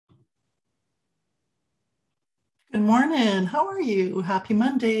Good morning. How are you? Happy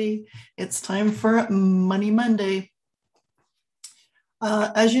Monday. It's time for Money Monday.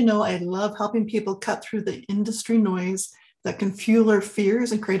 As you know, I love helping people cut through the industry noise that can fuel their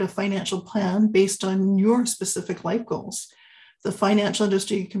fears and create a financial plan based on your specific life goals. The financial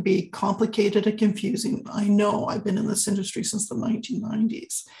industry can be complicated and confusing. I know I've been in this industry since the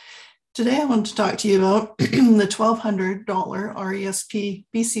 1990s. Today, I want to talk to you about the $1,200 RESP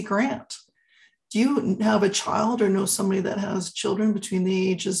BC grant. Do you have a child or know somebody that has children between the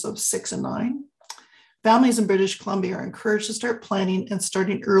ages of 6 and 9? Families in British Columbia are encouraged to start planning and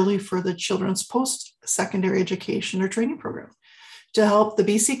starting early for the children's post-secondary education or training program. To help, the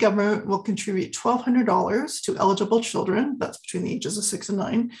BC government will contribute $1,200 to eligible children, that's between the ages of 6 and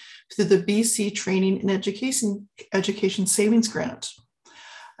 9, through the BC Training and Education Savings Grant.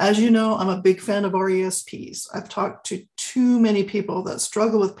 As you know, I'm a big fan of RESPs. I've talked to too many people that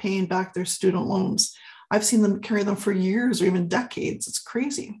struggle with paying back their student loans. I've seen them carry them for years or even decades. It's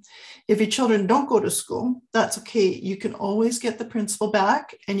crazy. If your children don't go to school, that's okay. You can always get the principal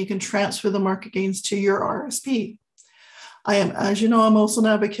back and you can transfer the market gains to your RSP. As you know, I'm also an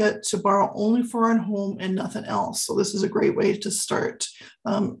advocate to borrow only for our home and nothing else. So this is a great way to start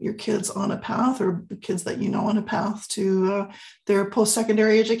your kids on a path, or kids that you know on a path to their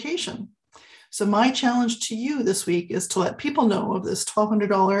post-secondary education. So my challenge to you this week is to let people know of this $1,200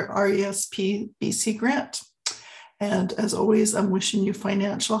 RESP BC grant. And as always, I'm wishing you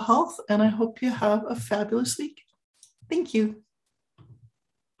financial health, and I hope you have a fabulous week. Thank you.